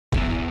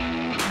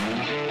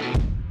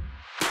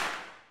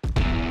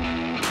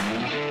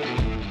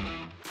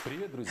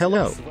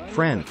Hello,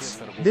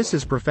 friends. This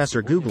is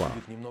Professor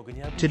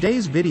Guglov.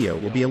 Today's video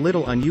will be a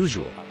little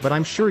unusual, but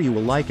I'm sure you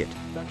will like it.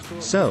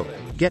 So,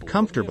 get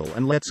comfortable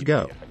and let's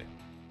go.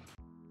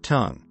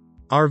 Tongue.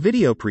 Our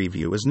video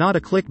preview is not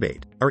a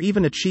clickbait, or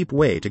even a cheap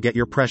way to get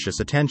your precious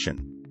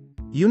attention.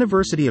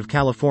 University of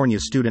California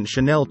student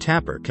Chanel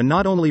Tapper can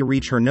not only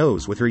reach her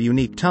nose with her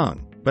unique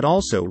tongue, but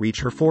also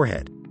reach her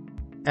forehead.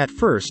 At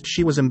first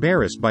she was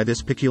embarrassed by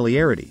this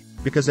peculiarity,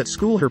 because at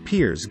school her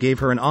peers gave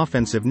her an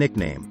offensive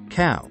nickname,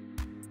 Cow.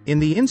 In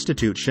the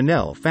institute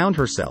Chanel found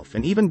herself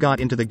and even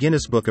got into the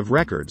Guinness Book of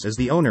Records as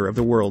the owner of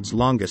the world's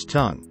longest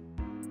tongue.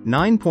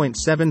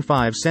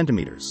 9.75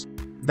 centimeters.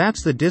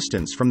 That's the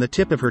distance from the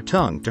tip of her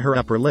tongue to her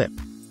upper lip.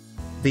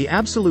 The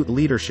absolute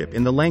leadership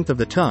in the length of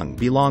the tongue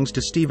belongs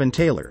to Steven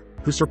Taylor,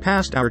 who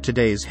surpassed our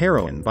today's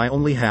heroine by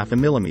only half a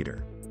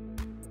millimeter.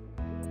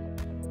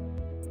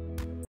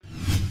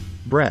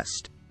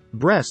 Breast.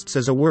 Breasts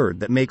is a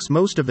word that makes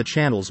most of the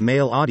channel's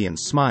male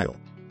audience smile.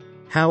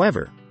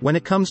 However, when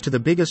it comes to the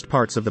biggest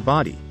parts of the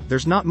body,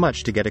 there's not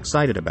much to get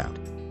excited about.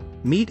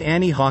 Meet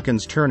Annie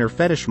Hawkins Turner,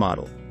 fetish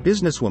model,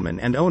 businesswoman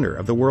and owner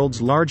of the world's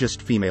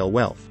largest female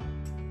wealth.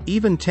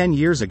 Even 10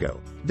 years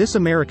ago, this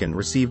American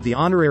received the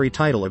honorary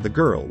title of the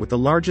girl with the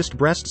largest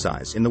breast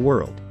size in the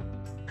world.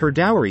 Her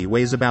dowry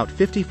weighs about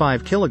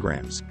 55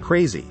 kilograms,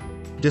 crazy.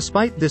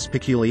 Despite this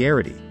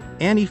peculiarity,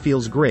 Annie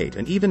feels great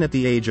and even at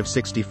the age of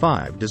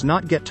 65 does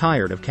not get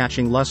tired of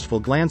catching lustful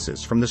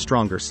glances from the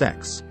stronger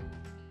sex.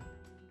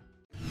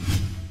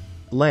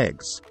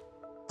 Legs.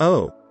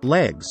 Oh,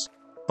 legs.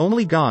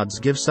 Only gods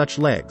give such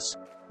legs.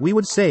 We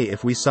would say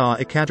if we saw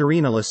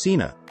Ekaterina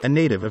Lasina, a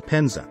native of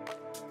Penza.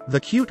 The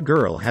cute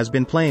girl has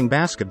been playing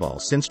basketball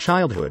since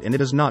childhood and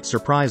it is not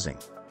surprising.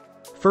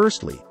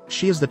 Firstly,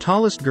 she is the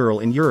tallest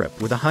girl in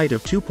Europe with a height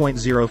of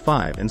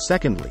 2.05 and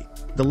secondly,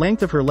 the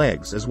length of her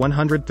legs is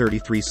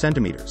 133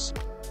 centimeters.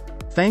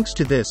 Thanks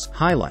to this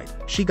highlight,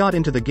 she got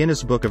into the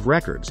Guinness Book of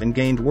Records and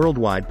gained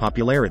worldwide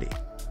popularity.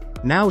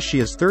 Now she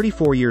is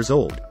 34 years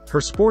old,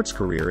 her sports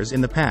career is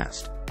in the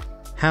past.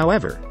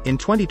 However, in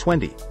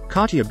 2020,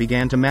 Katya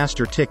began to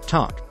master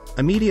TikTok,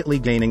 immediately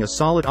gaining a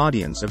solid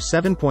audience of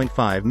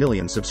 7.5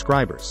 million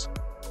subscribers.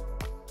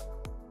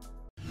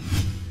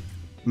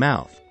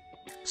 Mouth.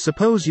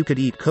 Suppose you could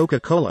eat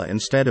Coca-Cola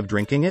instead of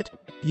drinking it?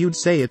 You'd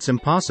say it's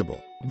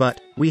impossible. But,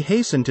 we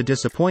hasten to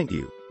disappoint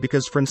you,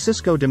 because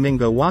Francisco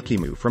Domingo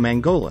Wakimu from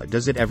Angola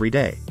does it every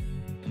day.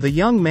 The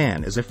young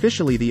man is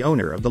officially the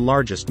owner of the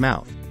largest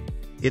mouth.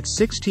 It's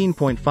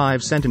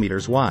 16.5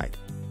 centimeters wide.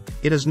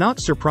 It is not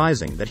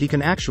surprising that he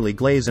can actually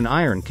glaze an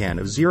iron can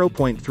of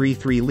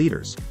 0.33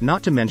 liters,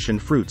 not to mention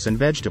fruits and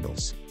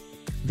vegetables.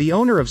 The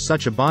owner of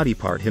such a body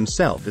part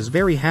himself is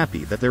very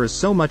happy that there is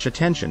so much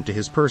attention to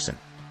his person.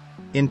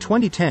 In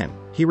 2010,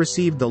 he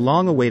received the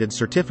long-awaited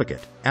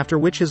certificate, after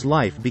which his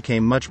life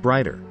became much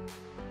brighter.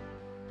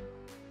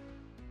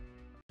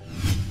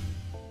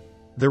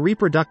 The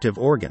reproductive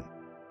organ.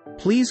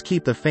 Please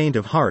keep the faint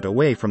of heart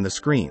away from the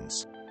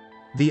screens.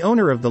 The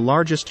owner of the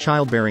largest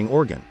childbearing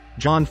organ,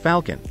 John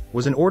Falcon,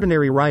 was an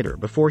ordinary writer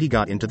before he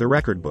got into the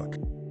record book.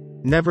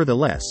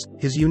 Nevertheless,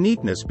 his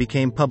uniqueness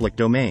became public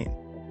domain.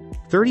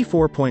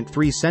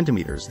 34.3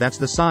 centimeters, that's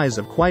the size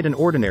of quite an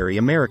ordinary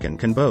American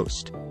can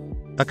boast.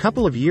 A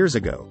couple of years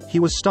ago, he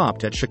was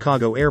stopped at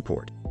Chicago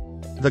airport.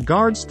 The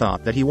guards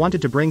thought that he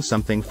wanted to bring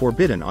something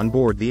forbidden on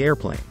board the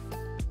airplane.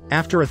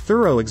 After a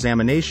thorough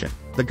examination,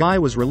 the guy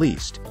was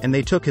released, and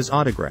they took his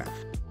autograph.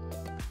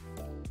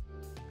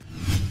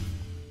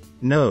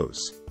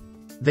 Nose.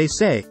 They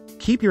say,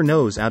 keep your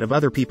nose out of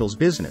other people's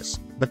business,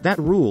 but that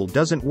rule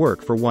doesn't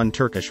work for one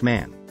Turkish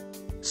man.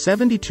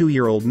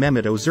 72-year-old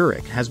Mehmet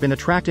Özürk has been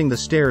attracting the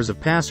stares of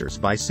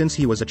passers-by since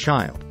he was a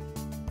child.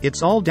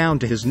 It's all down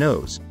to his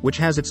nose, which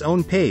has its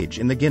own page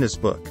in the Guinness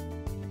Book.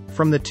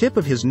 From the tip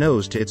of his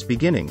nose to its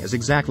beginning is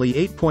exactly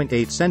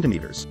 8.8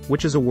 centimeters,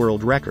 which is a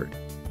world record.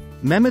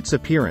 Mehmet's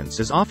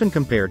appearance is often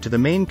compared to the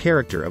main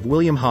character of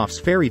William Hoff's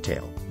fairy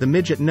tale, the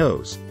midget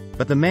nose,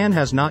 but the man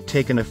has not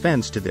taken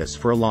offense to this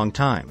for a long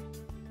time.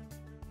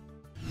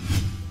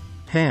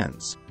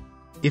 Hands.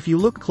 If you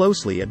look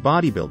closely at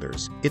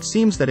bodybuilders, it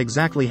seems that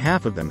exactly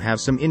half of them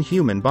have some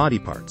inhuman body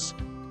parts.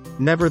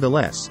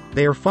 Nevertheless,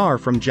 they are far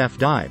from Jeff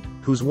Dibe,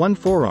 whose one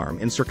forearm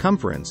in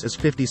circumference is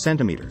 50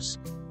 centimeters.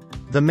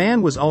 The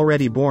man was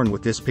already born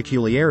with this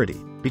peculiarity,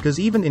 because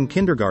even in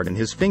kindergarten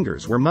his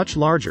fingers were much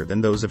larger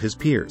than those of his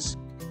peers.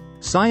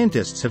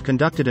 Scientists have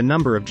conducted a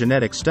number of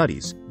genetic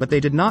studies, but they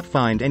did not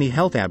find any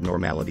health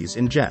abnormalities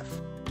in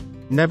Jeff.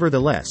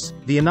 Nevertheless,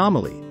 the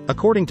anomaly,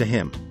 according to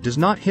him, does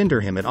not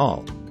hinder him at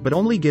all, but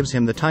only gives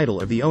him the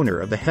title of the owner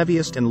of the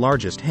heaviest and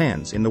largest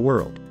hands in the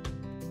world.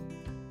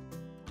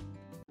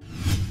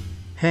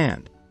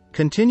 Hand.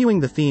 Continuing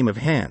the theme of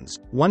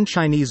hands, one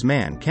Chinese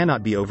man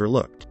cannot be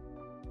overlooked.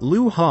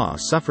 Liu Ha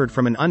suffered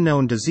from an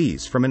unknown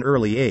disease from an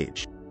early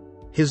age.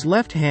 His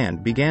left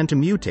hand began to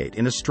mutate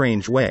in a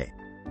strange way.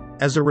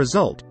 As a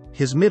result,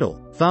 his middle,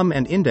 thumb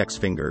and index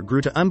finger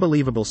grew to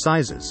unbelievable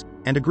sizes,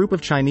 and a group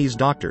of Chinese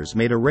doctors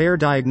made a rare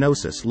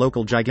diagnosis: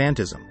 local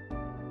gigantism.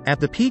 At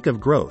the peak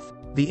of growth,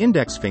 The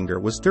index finger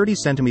was 30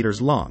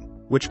 centimeters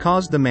long, which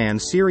caused the man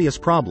serious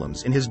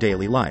problems in his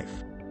daily life.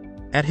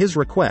 At his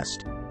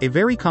request, a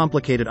very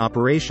complicated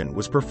operation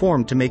was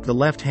performed to make the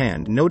left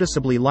hand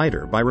noticeably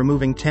lighter by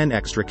removing 10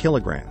 extra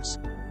kilograms.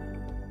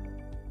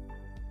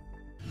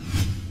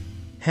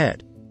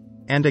 Head.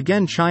 And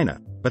again China,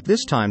 but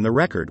this time the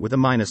record with a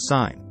minus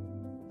sign.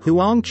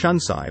 Huang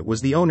Chunsai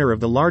was the owner of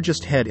the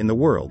largest head in the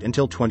world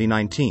until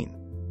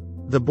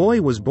 2019. The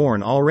boy was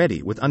born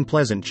already with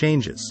unpleasant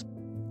changes.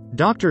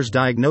 Doctors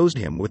diagnosed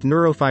him with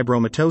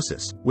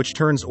neurofibromatosis, which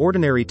turns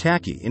ordinary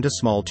tacky into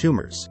small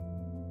tumors.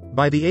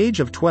 By the age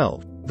of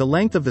 12, the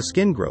length of the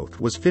skin growth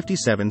was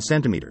 57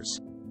 centimeters.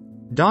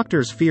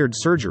 Doctors feared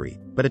surgery,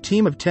 but a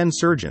team of 10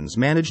 surgeons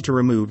managed to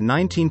remove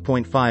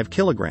 19.5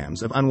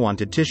 kilograms of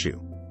unwanted tissue.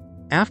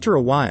 After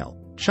a while,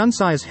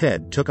 Chunsai's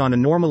head took on a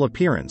normal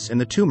appearance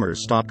and the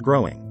tumors stopped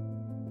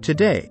growing.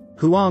 Today,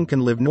 Huang can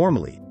live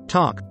normally,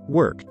 talk,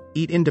 work,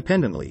 eat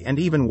independently and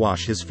even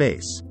wash his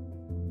face.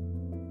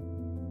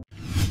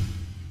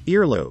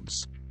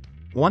 Earlobes.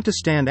 Want to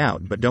stand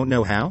out but don't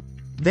know how?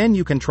 Then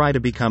you can try to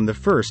become the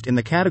first in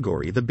the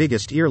category the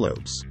biggest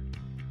earlobes.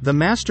 The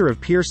master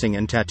of piercing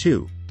and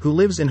tattoo, who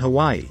lives in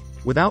Hawaii,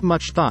 without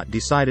much thought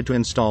decided to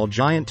install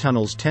giant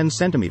tunnels 10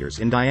 centimeters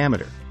in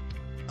diameter.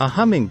 A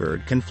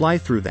hummingbird can fly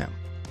through them.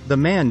 The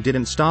man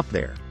didn't stop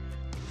there.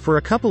 For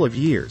a couple of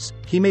years,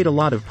 he made a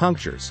lot of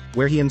punctures,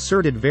 where he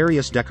inserted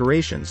various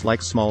decorations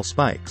like small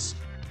spikes.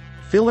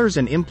 Fillers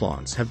and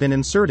implants have been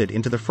inserted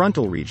into the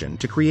frontal region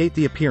to create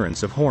the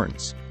appearance of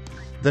horns.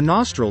 The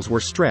nostrils were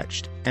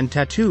stretched, and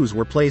tattoos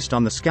were placed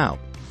on the scalp,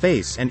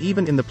 face and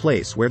even in the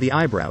place where the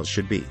eyebrows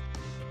should be.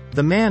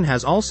 The man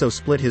has also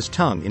split his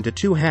tongue into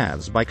 2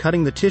 halves by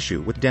cutting the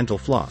tissue with dental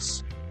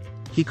floss.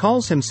 He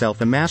calls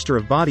himself a master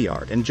of body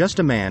art and just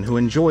a man who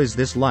enjoys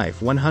this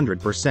life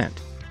 100%.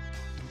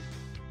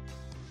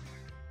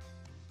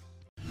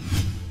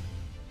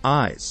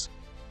 Eyes.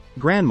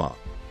 Grandma,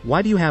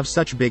 why do you have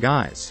such big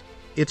eyes?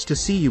 It's to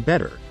see you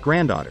better,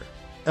 granddaughter.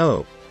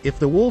 Oh, if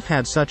the wolf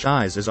had such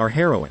eyes as our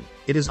heroine,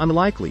 it is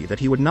unlikely that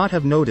he would not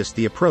have noticed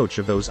the approach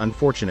of those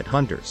unfortunate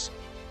hunters.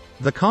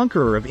 The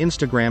conqueror of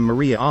Instagram,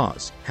 Maria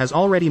Oz, has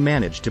already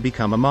managed to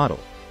become a model.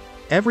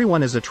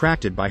 Everyone is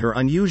attracted by her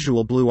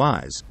unusual blue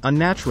eyes,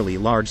 unnaturally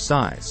large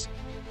size.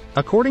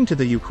 According to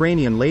the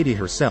Ukrainian lady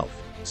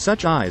herself,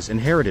 such eyes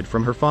inherited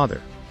from her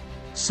father.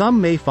 Some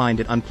may find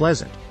it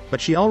unpleasant, but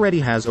she already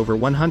has over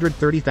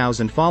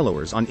 130,000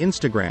 followers on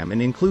Instagram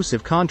and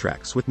inclusive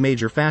contracts with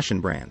major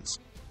fashion brands.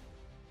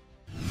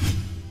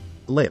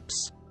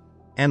 Lips.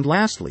 And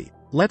lastly,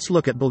 let's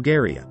look at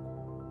Bulgaria.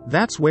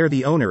 That's where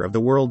the owner of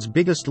the world's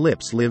biggest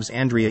lips lives,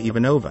 Andrea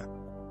Ivanova.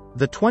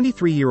 The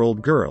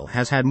 23-year-old girl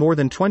has had more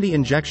than 20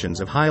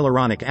 injections of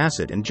hyaluronic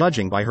acid and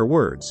judging by her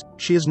words,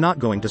 she is not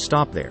going to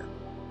stop there.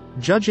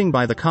 Judging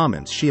by the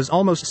comments, she is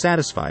almost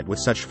satisfied with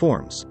such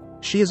forms.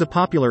 She is a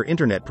popular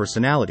internet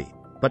personality,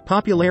 but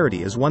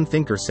popularity, as one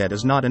thinker said,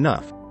 is not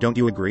enough, don't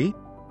you agree?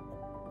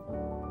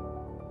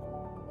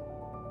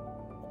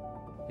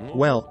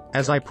 Well,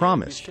 as I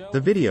promised, the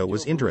video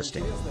was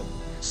interesting.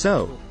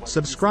 So,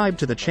 subscribe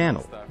to the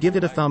channel, give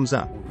it a thumbs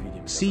up.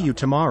 See you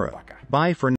tomorrow. Bye for now.